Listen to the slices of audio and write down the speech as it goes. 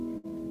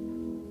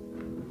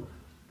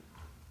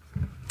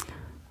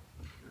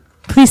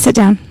Please sit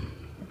down.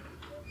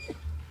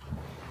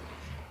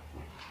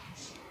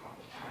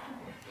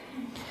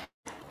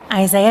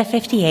 Isaiah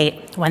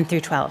 58, 1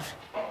 through 12.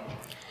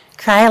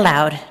 Cry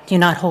aloud, do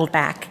not hold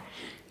back.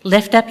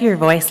 Lift up your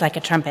voice like a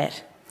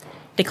trumpet.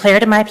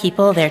 Declare to my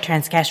people their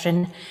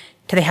transgression,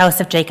 to the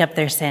house of Jacob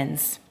their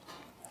sins.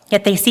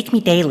 Yet they seek me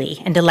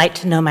daily and delight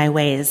to know my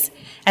ways,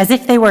 as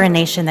if they were a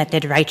nation that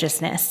did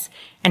righteousness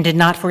and did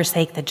not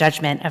forsake the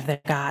judgment of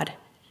their God.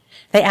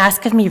 They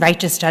ask of me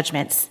righteous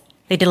judgments.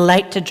 They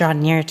delight to draw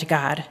near to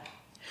God.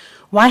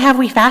 Why have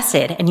we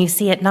fasted and you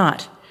see it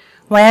not?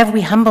 Why have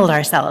we humbled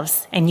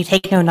ourselves and you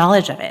take no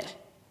knowledge of it?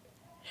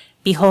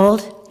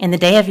 Behold, in the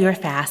day of your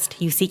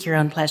fast, you seek your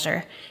own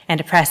pleasure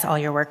and oppress all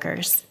your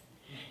workers.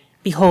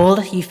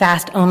 Behold, you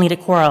fast only to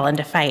quarrel and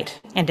to fight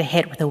and to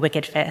hit with a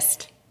wicked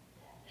fist.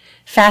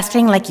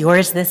 Fasting like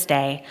yours this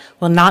day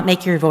will not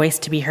make your voice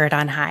to be heard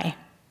on high.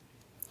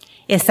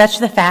 Is such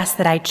the fast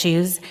that I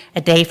choose,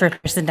 a day for a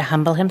person to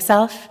humble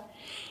himself?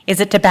 Is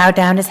it to bow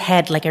down his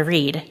head like a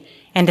reed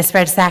and to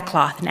spread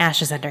sackcloth and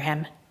ashes under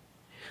him?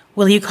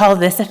 Will you call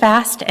this a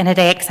fast and a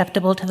day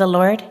acceptable to the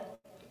Lord?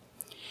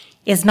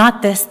 Is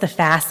not this the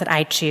fast that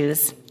I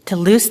choose, to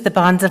loose the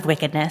bonds of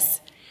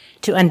wickedness,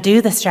 to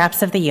undo the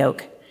straps of the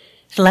yoke,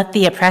 to let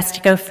the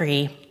oppressed go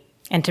free,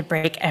 and to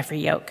break every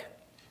yoke?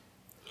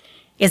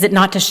 Is it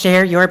not to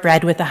share your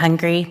bread with the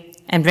hungry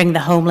and bring the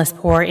homeless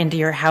poor into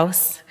your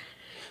house?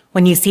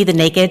 When you see the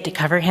naked, to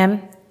cover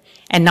him,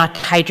 and not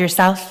to hide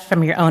yourself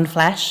from your own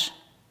flesh?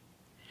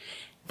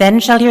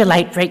 Then shall your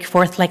light break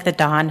forth like the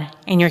dawn,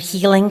 and your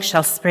healing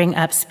shall spring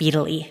up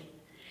speedily.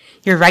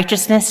 Your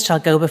righteousness shall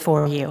go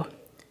before you.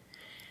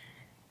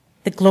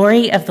 The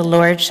glory of the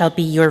Lord shall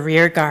be your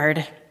rear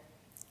guard.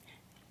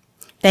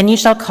 Then you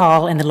shall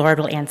call, and the Lord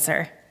will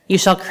answer. You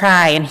shall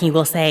cry, and he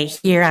will say,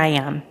 Here I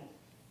am.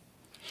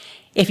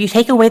 If you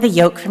take away the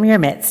yoke from your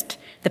midst,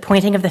 the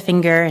pointing of the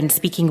finger and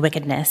speaking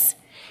wickedness,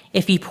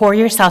 if you pour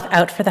yourself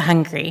out for the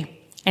hungry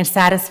and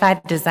satisfy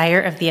the desire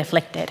of the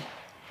afflicted,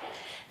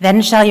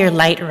 then shall your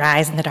light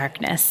rise in the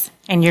darkness,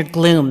 and your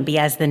gloom be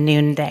as the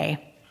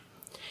noonday.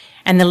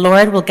 And the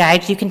Lord will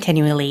guide you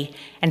continually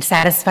and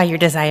satisfy your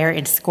desire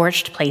in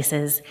scorched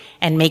places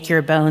and make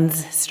your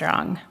bones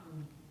strong.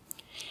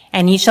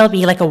 And you shall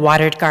be like a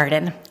watered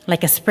garden,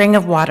 like a spring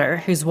of water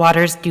whose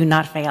waters do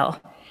not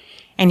fail.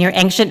 And your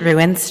ancient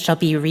ruins shall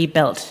be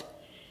rebuilt,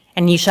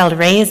 and you shall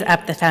raise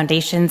up the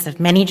foundations of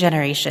many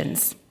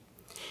generations.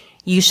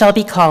 You shall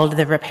be called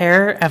the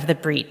repairer of the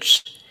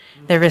breach,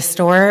 the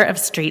restorer of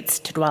streets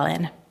to dwell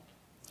in.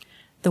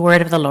 The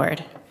word of the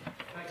Lord.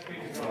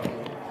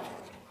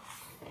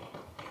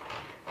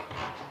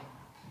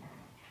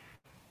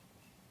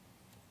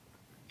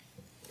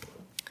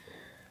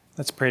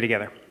 Let's pray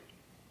together.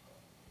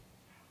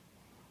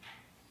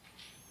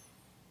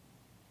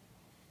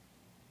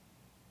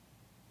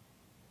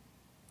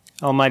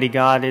 Almighty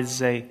God, it is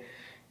a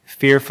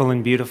fearful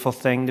and beautiful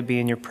thing to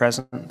be in your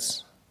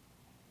presence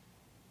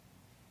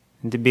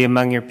and to be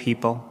among your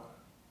people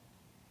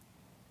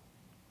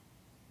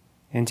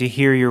and to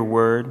hear your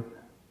word.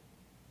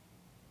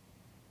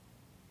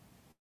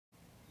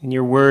 And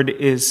your word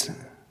is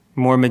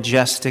more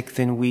majestic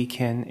than we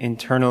can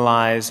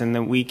internalize and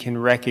than we can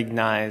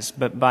recognize.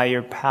 But by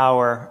your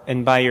power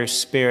and by your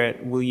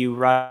Spirit, will you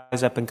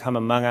rise up and come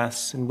among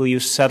us? And will you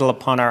settle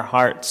upon our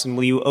hearts? And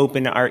will you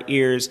open our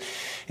ears?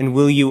 And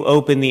will you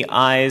open the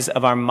eyes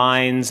of our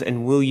minds?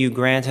 And will you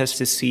grant us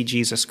to see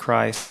Jesus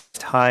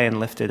Christ high and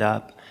lifted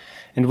up?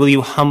 And will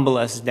you humble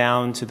us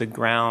down to the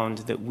ground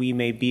that we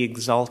may be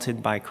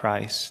exalted by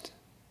Christ?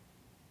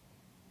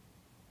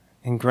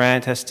 And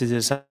grant us to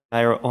desire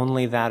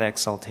only that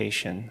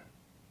exaltation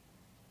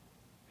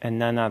and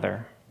none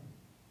other.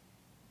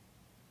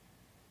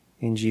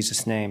 In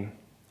Jesus' name,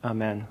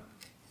 amen.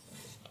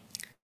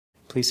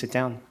 Please sit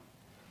down.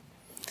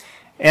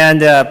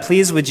 And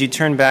please would you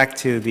turn back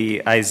to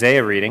the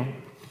Isaiah reading.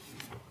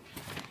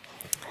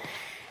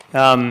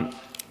 One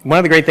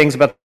of the great things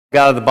about the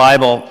God of the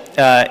Bible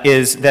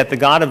is that the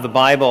God of the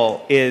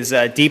Bible is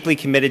deeply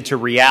committed to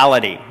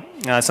reality.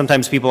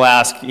 Sometimes people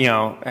ask,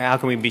 how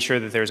can we be sure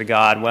that there's a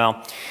God?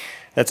 Well,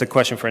 that's a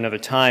question for another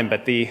time.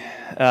 But the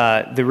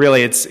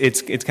really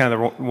it's kind of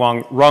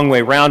the wrong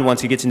way around.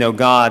 Once you get to know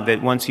God,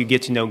 that once you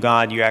get to know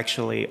God, you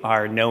actually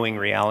are knowing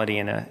reality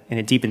in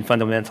a deep and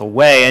fundamental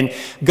way. And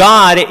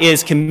God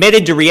is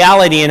committed to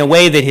reality in a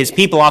way that His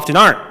people often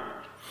aren't.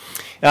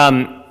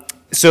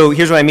 So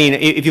here's what I mean.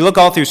 If you look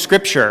all through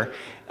Scripture,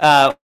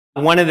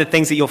 one of the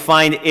things that you'll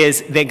find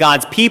is that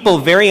God's people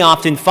very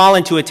often fall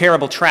into a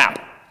terrible trap.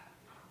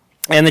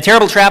 And the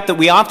terrible trap that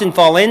we often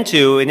fall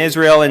into in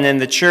Israel and in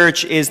the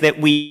church is that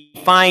we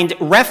find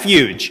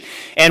refuge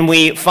and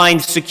we find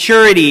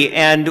security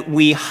and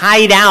we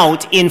hide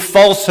out in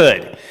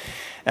falsehood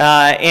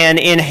and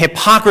in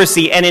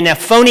hypocrisy and in a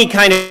phony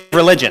kind of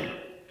religion.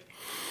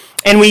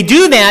 And we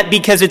do that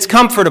because it's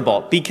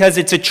comfortable, because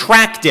it's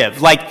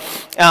attractive. Like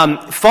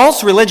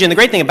false religion, the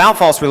great thing about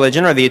false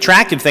religion, or the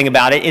attractive thing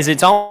about it, is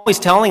it's always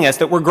telling us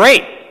that we're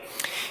great,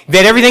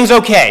 that everything's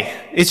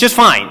okay, it's just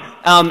fine.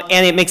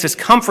 And it makes us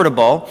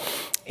comfortable,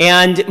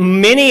 And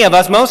many of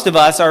us, most of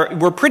us,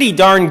 we're pretty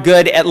darn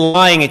good at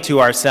lying to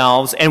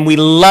ourselves, and we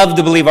love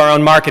to believe our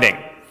own marketing.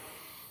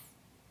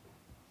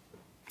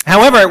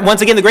 However,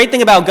 once again, the great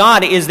thing about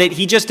God is that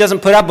he just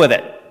doesn't put up with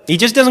it. He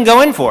just doesn't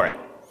go in for it.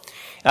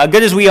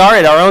 Good as we are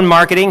at our own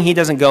marketing, he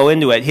doesn't go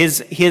into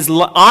it.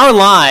 Our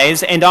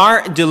lies and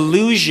our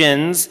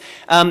delusions,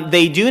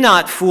 they do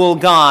not fool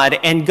God.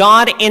 And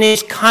God, in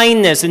his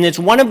kindness, and it's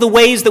one of the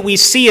ways that we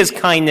see his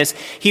kindness,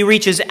 he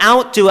reaches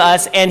out to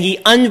us and he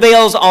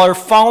unveils our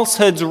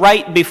falsehoods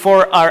right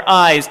before our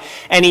eyes.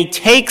 And he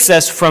takes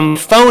us from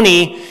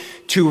phony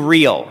to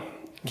real.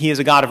 He is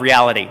a God of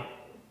reality.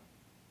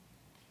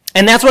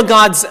 And that's what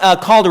God's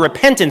call to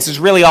repentance is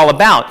really all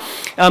about.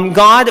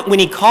 God, when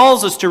he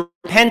calls us to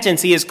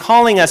repentance, he is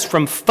calling us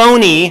from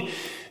phony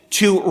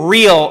to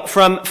real,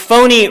 from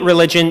phony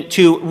religion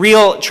to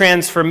real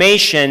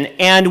transformation.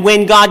 And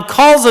when God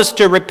calls us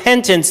to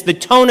repentance, the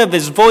tone of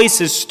his voice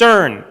is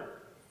stern,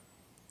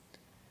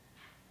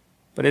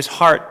 but his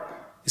heart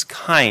is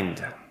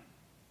kind.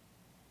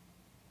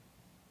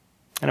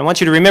 And I want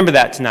you to remember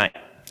that tonight,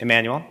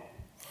 Emmanuel.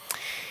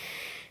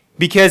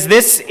 Because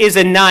this is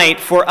a night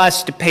for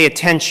us to pay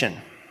attention.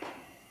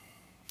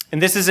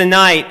 And this is a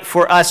night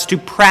for us to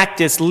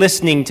practice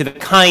listening to the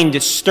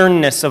kind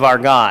sternness of our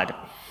God.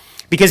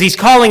 Because he's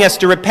calling us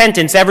to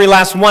repentance. Every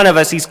last one of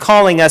us, he's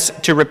calling us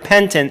to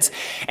repentance.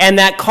 And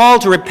that call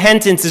to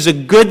repentance is a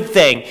good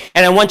thing.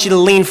 And I want you to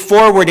lean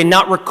forward and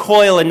not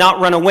recoil and not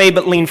run away,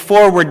 but lean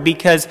forward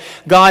because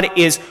God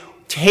is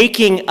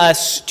taking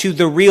us to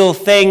the real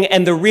thing,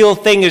 and the real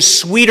thing is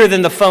sweeter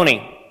than the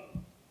phony.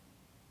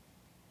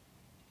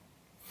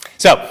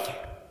 So,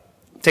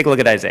 take a look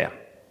at Isaiah.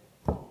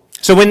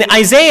 So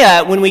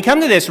when we come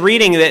to this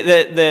reading,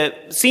 the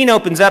scene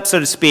opens up, so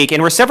to speak,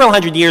 and we're several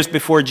hundred years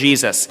before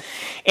Jesus.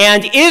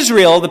 And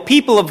Israel, the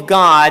people of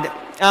God,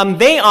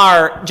 they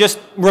are just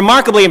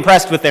remarkably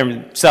impressed with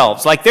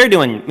themselves. Like they're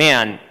doing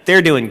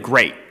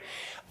great.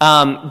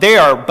 They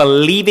are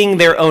believing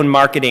their own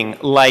marketing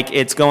like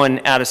it's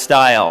going out of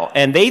style.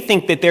 And they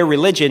think that their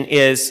religion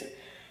is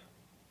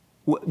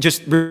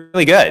just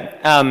really good.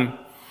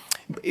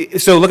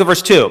 So look at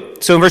verse 2.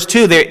 So in verse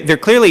 2, they're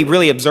clearly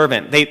really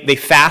observant. They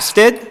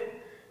fasted.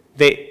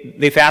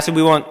 They fasted.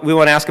 We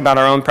won't ask about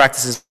our own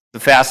practices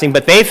of fasting,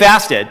 but they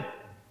fasted.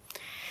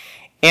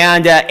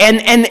 And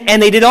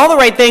they did all the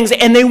right things,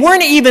 and they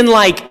weren't even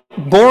like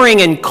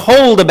boring and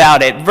cold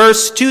about it.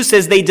 Verse 2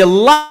 says they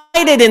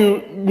delighted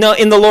in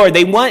the Lord.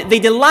 They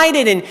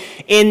delighted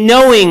in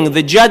knowing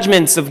the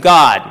judgments of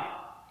God.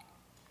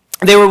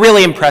 They were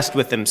really impressed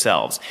with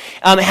themselves.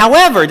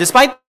 However,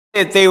 despite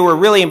that they were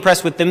really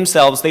impressed with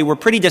themselves, they were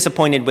pretty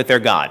disappointed with their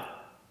God.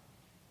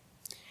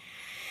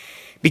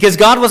 Because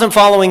God wasn't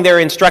following their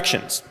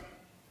instructions.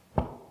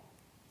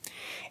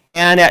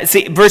 And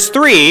see, verse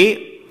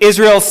 3,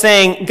 Israel's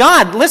saying,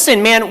 God,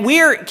 listen, man,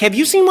 have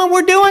you seen what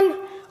we're doing?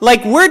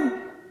 Like,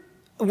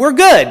 we're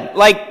good.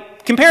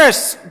 Like, compare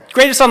us,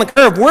 grade us on the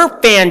curve. We're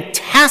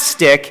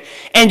fantastic,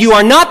 and you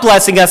are not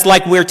blessing us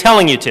like we're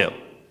telling you to.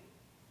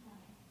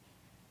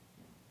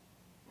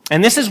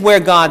 And this is where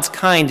God's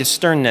kind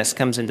sternness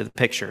comes into the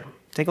picture.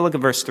 Take a look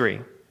at verse 3.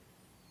 It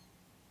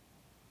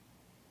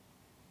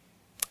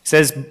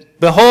says,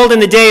 behold, in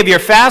the day of your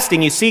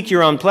fasting, you seek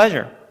your own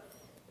pleasure,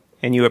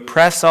 and you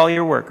oppress all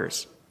your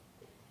workers.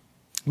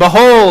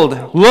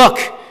 Behold, look,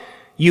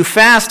 you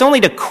fast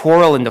only to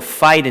quarrel and to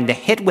fight and to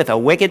hit with a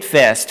wicked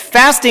fist.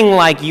 Fasting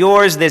like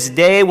yours this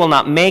day will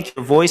not make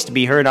your voice to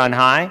be heard on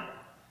high.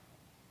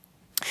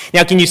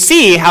 Now, can you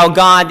see how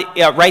God,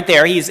 right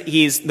there,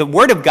 the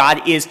word of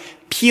God is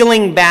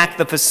peeling back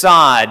the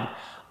facade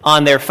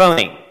on their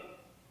phony.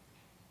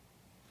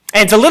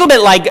 And it's a little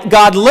bit like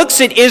God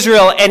looks at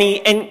Israel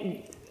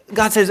and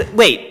God says,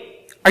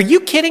 wait, are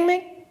you kidding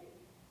me?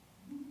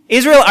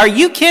 Israel, are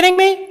you kidding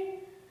me?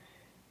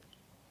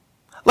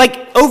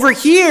 Like over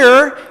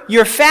here,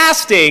 you're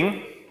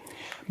fasting,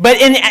 but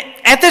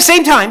at the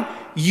same time,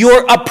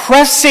 you're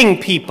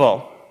oppressing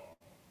people.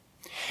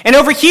 And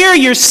over here,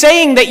 you're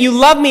saying that you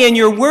love me and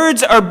your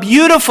words are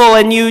beautiful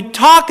and you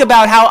talk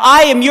about how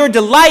I am your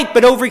delight.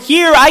 But over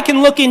here, I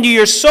can look into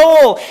your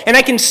soul and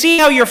I can see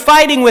how you're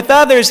fighting with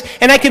others.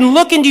 And I can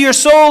look into your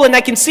soul and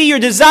I can see your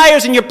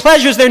desires and your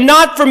pleasures. They're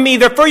not from me.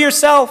 They're for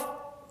yourself.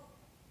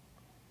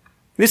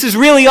 This is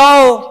really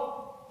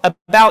all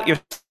about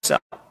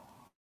yourself.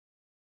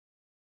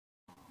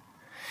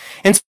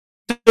 And so,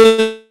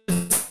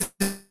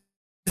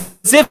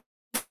 as if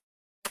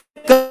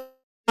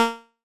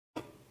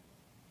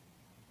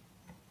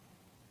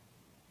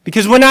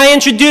because when I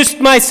introduced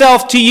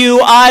myself to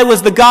you, I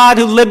was the God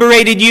who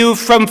liberated you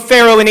from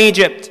Pharaoh in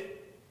Egypt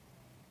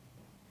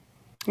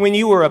when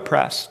you were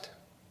oppressed.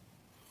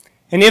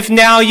 And if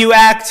now you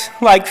act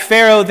like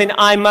Pharaoh, then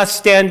I must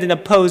stand and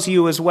oppose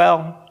you as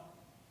well.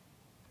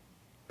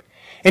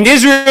 And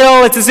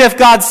Israel, it's as if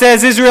God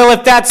says, Israel,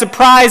 if that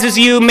surprises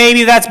you,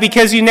 maybe that's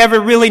because you never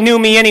really knew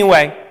me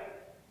anyway.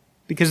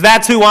 Because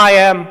that's who I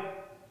am.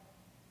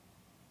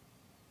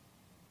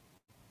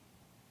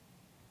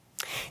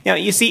 Now,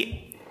 you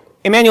see,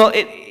 Emmanuel,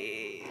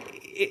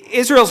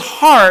 Israel's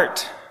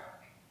heart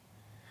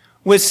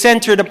was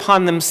centered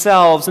upon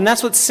themselves, and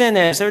that's what sin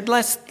is, or at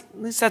least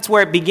that's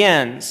where it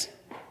begins.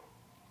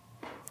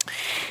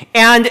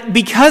 And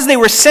because they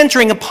were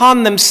centering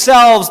upon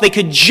themselves, they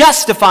could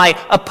justify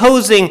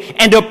opposing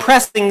and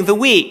oppressing the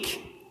weak.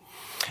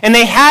 And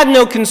they had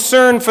no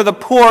concern for the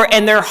poor,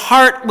 and their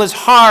heart was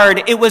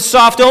hard. It was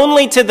soft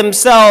only to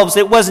themselves.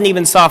 It wasn't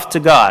even soft to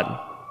God.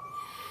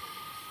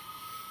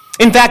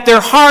 In fact, their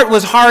heart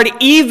was hard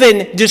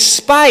even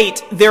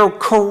despite their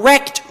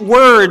correct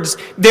words.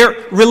 Their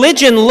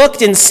religion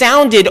looked and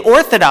sounded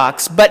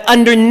orthodox, but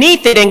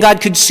underneath it, and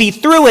God could see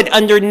through it,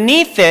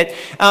 underneath it,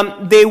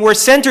 they were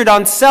centered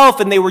on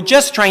self, and they were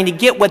just trying to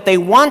get what they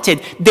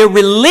wanted. Their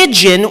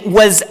religion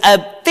was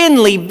a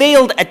thinly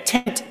veiled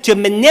attempt to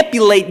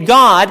manipulate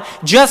God,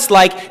 just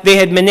like they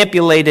had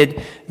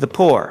manipulated the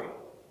poor.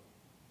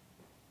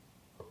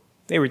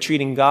 They were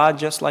treating God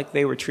just like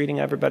they were treating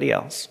everybody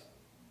else.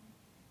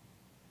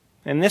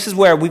 And this is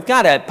where we've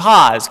got to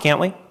pause, can't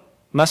we?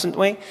 Mustn't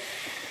we?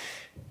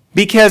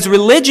 Because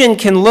religion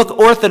can look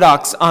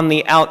orthodox on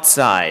the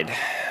outside,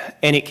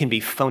 and it can be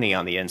phony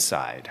on the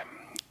inside.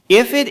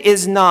 If it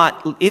does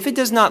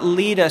not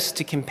lead us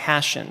to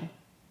compassion,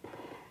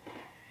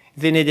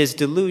 then it is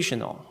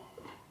delusional.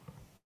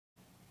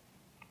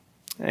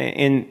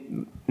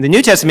 In the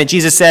New Testament,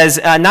 Jesus says,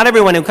 not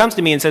everyone who comes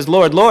to me and says,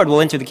 Lord, Lord,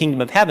 will enter the kingdom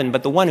of heaven,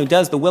 but the one who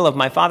does the will of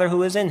my Father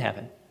who is in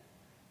heaven.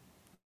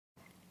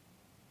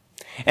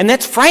 And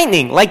that's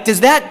frightening. Like, does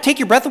that take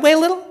your breath away a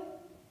little?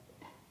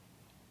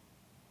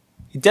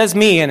 It does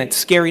me, and it's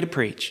scary to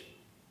preach.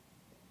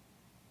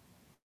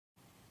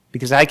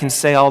 Because I can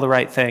say all the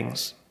right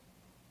things.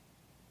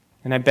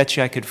 And I bet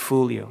you I could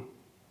fool you.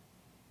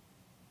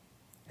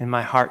 And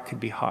my heart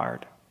could be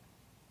hard.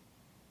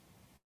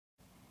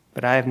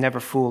 But I have never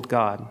fooled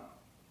God.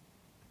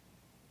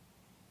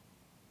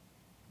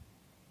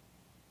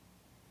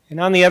 And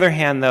on the other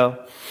hand,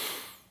 though,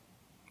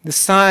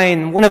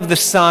 one of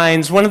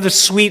the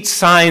sweet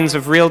signs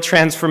of real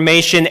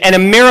transformation and a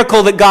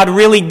miracle that God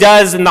really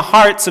does in the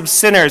hearts of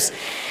sinners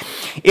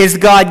is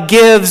God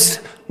gives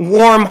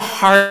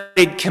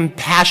warm-hearted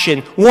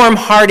compassion,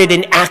 warm-hearted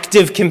and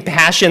active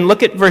compassion.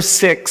 Look at verse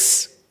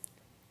 6.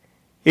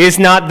 Is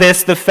not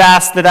this the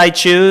fast that I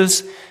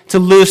choose, to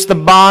loose the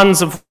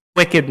bonds of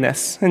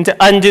wickedness and to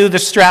undo the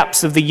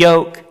straps of the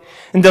yoke,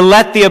 and to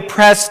let the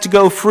oppressed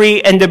go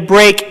free, and to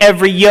break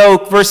every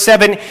yoke. Verse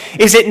 7,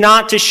 is it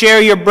not to share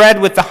your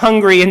bread with the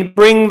hungry, and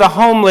bring the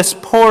homeless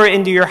poor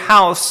into your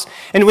house,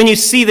 and when you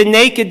see the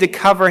naked to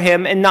cover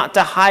him, and not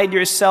to hide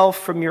yourself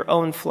from your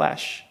own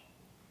flesh?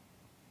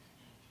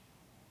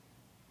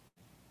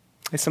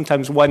 I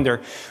sometimes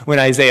wonder, when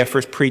Isaiah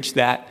first preached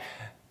that,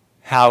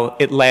 how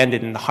it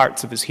landed in the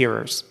hearts of his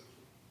hearers.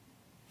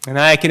 And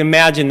I can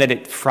imagine that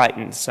it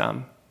frightened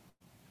some.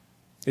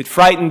 It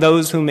frightened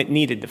those whom it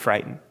needed to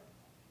frighten.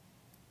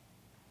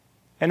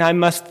 And I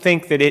must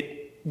think that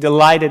it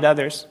delighted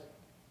others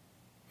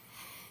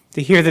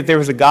to hear that there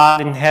was a God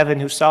in heaven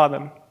who saw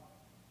them,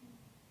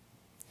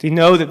 to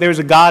know that there was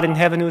a God in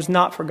heaven who was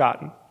not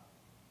forgotten.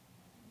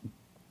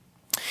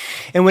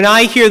 And when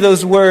I hear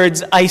those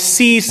words, I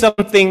see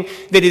something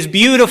that is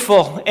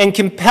beautiful and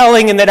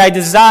compelling and that I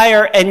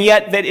desire, and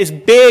yet that is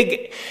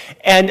big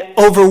and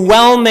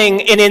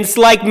overwhelming, and it's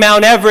like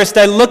Mount Everest.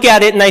 I look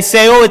at it and I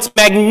say, oh, it's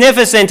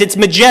magnificent, it's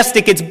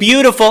majestic, it's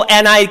beautiful,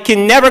 and I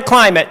can never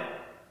climb it.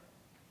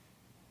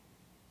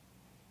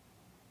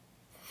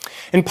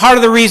 And part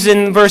of the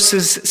reason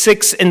verses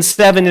 6 and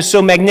 7 is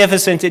so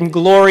magnificent and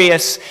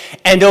glorious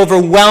and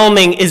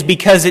overwhelming is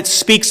because it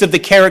speaks of the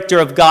character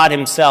of God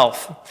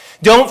himself.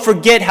 Don't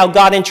forget how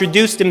God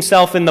introduced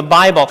himself in the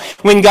Bible.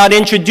 When God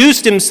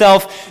introduced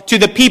himself to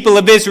the people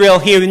of Israel,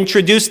 he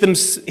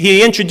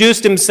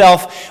introduced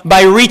himself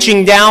by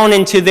reaching down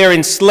into their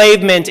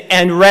enslavement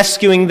and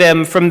rescuing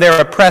them from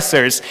their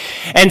oppressors.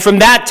 And from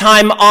that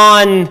time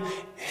on,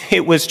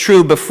 it was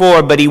true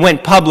before, but he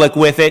went public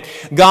with it.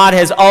 God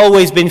has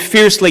always been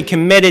fiercely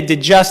committed to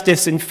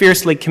justice and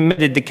fiercely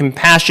committed to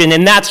compassion.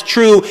 And that's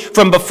true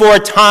from before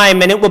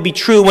time, and it will be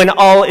true when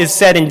all is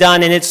said and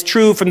done. And it's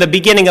true from the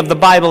beginning of the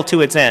Bible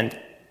to its end.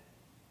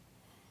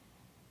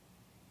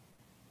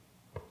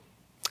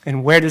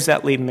 And where does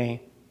that leave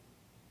me?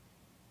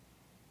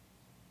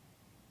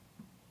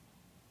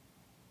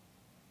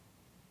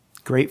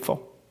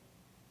 Grateful.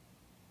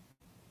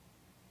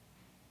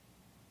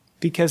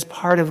 Because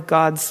part of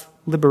God's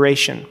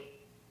liberation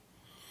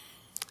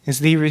is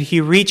that he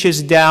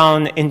reaches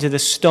down into the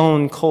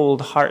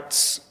stone-cold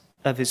hearts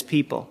of his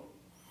people.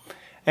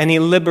 And he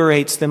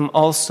liberates them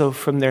also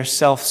from their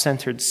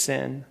self-centered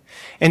sin.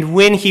 And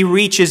when he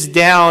reaches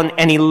down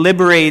and he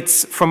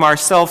liberates from our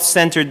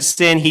self-centered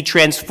sin, he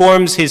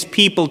transforms his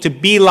people to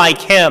be like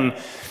him.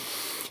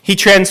 He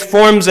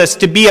transforms us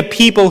to be a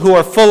people who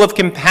are full of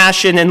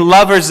compassion and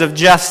lovers of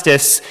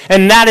justice.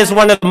 And that is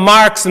one of the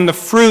marks and the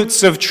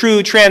fruits of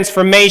true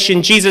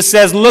transformation. Jesus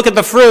says, look at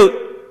the fruit.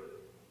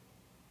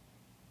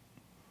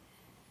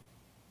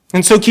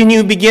 And so can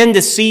you begin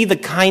to see the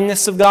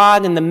kindness of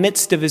God in the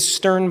midst of his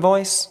stern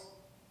voice?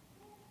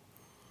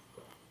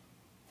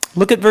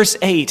 Look at verse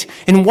 8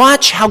 and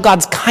watch how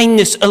God's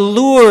kindness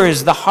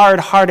allures the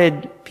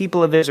hard-hearted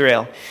people of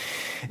Israel.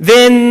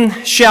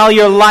 Then shall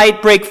your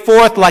light break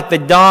forth like the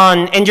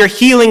dawn, and your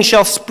healing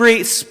shall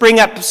spring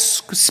up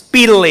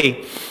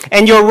speedily,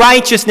 and your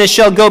righteousness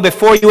shall go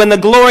before you, and the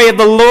glory of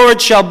the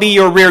Lord shall be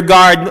your rear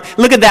guard.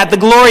 Look at that, the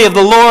glory of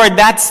the Lord,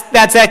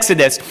 that's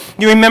Exodus.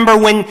 You remember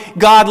when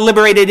God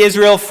liberated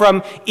Israel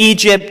from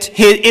Egypt,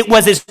 it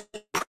was his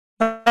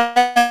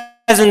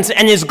presence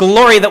and his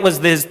glory that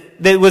was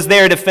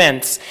their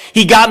defense.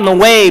 He got in the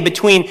way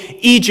between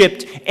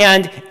Egypt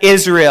and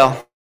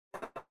Israel.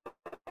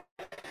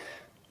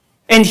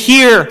 And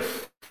here,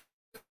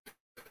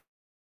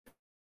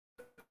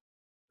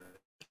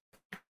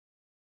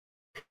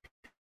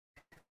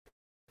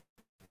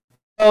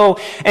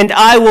 and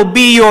I will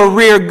be your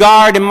rear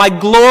guard, and my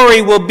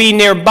glory will be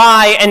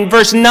nearby. And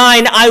verse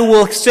 9, I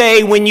will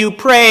say when you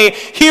pray,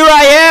 here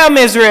I am,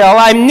 Israel,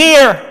 I'm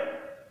near.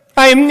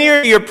 I am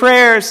near your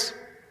prayers.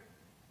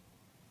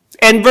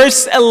 And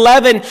verse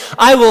 11,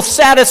 I will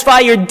satisfy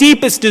your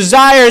deepest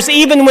desires,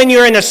 even when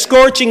you're in a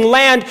scorching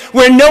land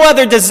where no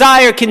other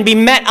desire can be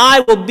met. I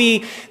will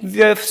be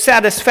the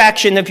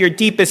satisfaction of your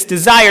deepest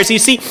desires. You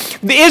see,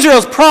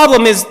 Israel's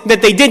problem is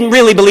that they didn't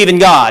really believe in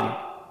God.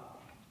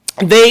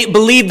 They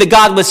believed that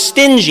God was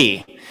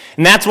stingy,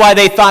 and that's why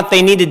they thought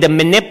they needed to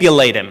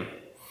manipulate him.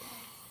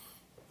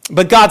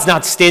 But God's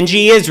not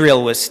stingy.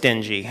 Israel was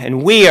stingy,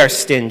 and we are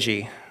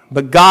stingy.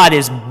 But God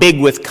is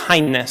big with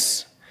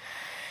kindness.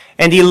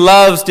 And he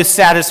loves to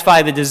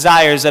satisfy the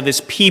desires of his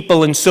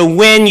people. And so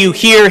when you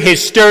hear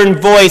his stern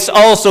voice,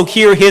 also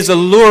hear his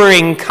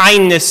alluring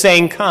kindness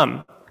saying,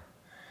 come.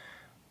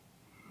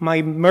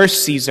 My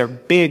mercies are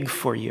big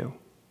for you.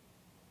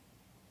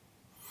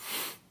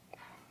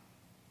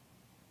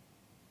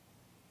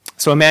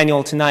 So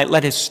Emmanuel, tonight,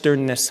 let his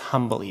sternness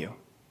humble you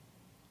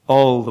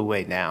all the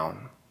way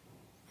down.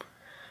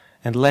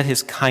 And let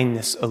his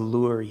kindness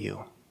allure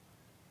you.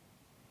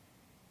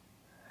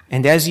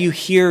 And as you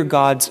hear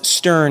God's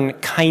stern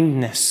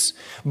kindness,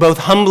 both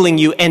humbling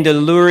you and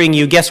alluring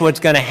you, guess what's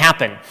going to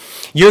happen?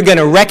 You're going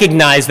to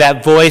recognize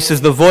that voice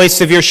as the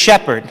voice of your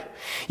shepherd.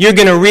 You're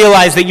going to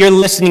realize that you're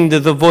listening to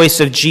the voice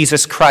of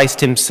Jesus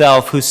Christ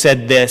himself, who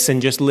said this,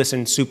 and just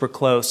listen super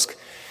close.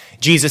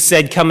 Jesus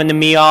said, come unto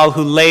me all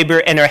who labor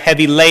and are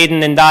heavy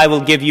laden, and I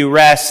will give you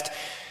rest.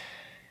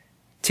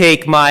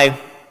 Take my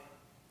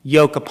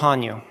yoke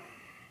upon you.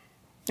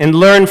 And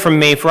learn from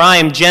me, for I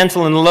am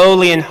gentle and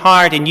lowly in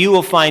heart, and you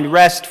will find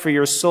rest for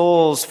your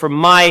souls. For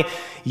my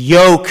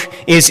yoke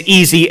is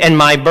easy and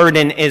my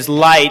burden is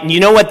light. And you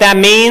know what that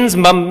means?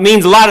 It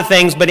means a lot of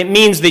things, but it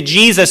means that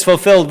Jesus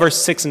fulfilled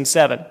verse 6 and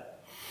 7.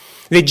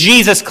 That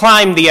Jesus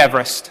climbed the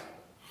Everest.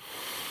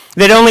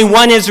 That only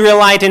one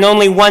Israelite and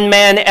only one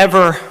man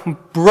ever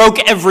broke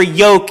every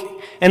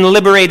yoke and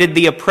liberated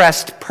the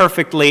oppressed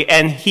perfectly.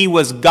 And he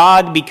was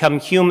God become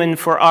human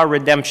for our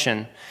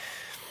redemption.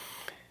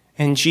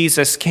 And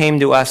Jesus came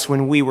to us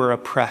when we were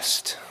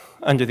oppressed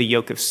under the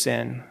yoke of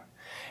sin.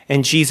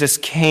 And Jesus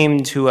came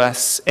to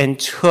us and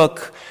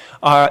took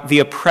the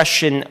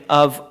oppression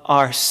of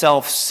our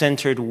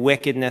self-centered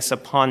wickedness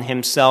upon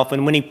himself.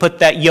 And when he put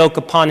that yoke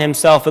upon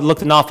himself, it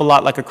looked an awful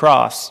lot like a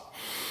cross.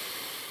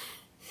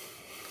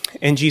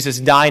 And Jesus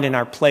died in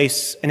our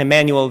place. And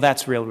Emmanuel,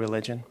 that's real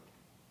religion.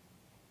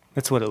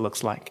 That's what it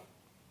looks like.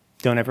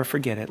 Don't ever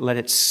forget it. Let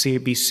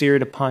it be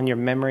seared upon your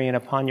memory and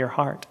upon your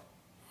heart.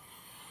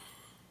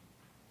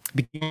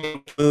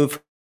 Begin to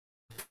move.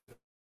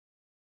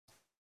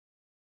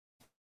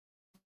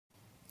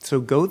 So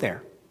go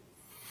there.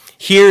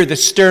 Hear the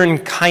stern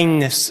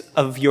kindness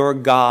of your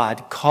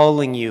God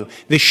calling you,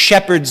 the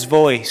shepherd's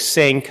voice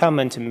saying, come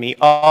unto me,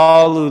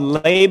 all who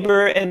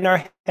labor and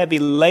are heavy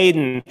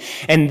laden.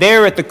 And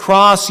there at the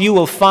cross you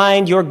will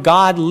find your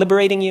God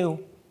liberating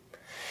you.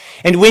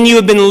 And when you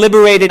have been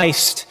liberated,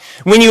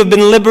 when you have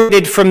been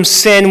liberated from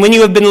sin, when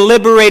you have been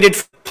liberated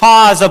from the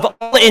cause of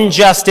all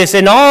injustice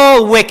and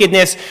all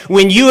wickedness,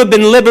 when you have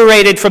been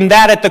liberated from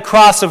that at the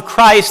cross of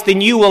Christ,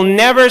 then you will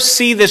never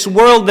see this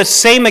world the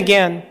same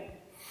again.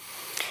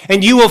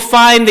 And you will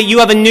find that you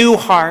have a new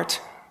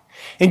heart.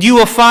 And you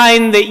will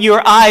find that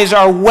your eyes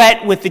are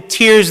wet with the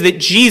tears that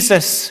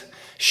Jesus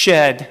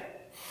shed.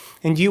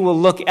 And you will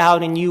look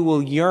out and you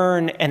will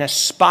yearn and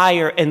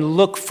aspire and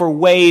look for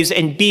ways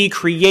and be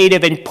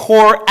creative and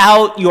pour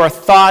out your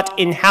thought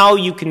in how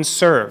you can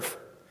serve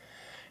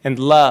and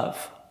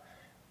love.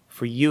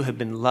 For you have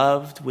been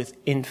loved with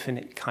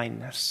infinite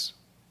kindness.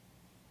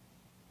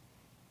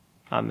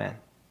 Amen.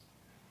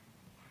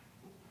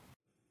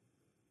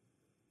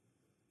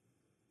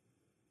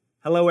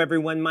 Hello,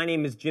 everyone. My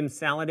name is Jim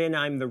Saladin.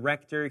 I'm the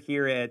rector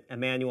here at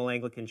Emmanuel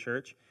Anglican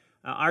Church.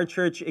 Our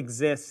church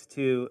exists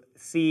to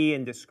see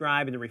and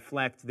describe and to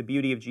reflect the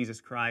beauty of Jesus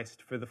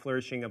Christ for the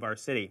flourishing of our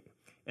city.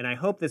 And I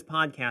hope this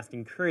podcast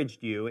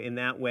encouraged you in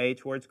that way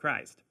towards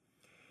Christ.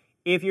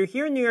 If you're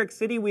here in New York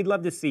City, we'd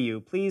love to see you.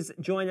 Please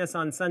join us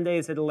on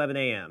Sundays at 11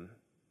 a.m.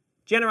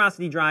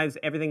 Generosity drives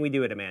everything we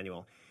do at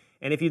Emmanuel.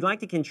 And if you'd like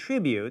to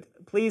contribute,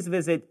 please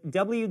visit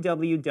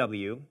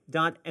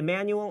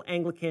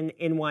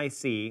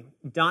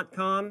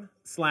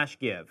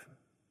www.emmanuelanglicannyc.com/give.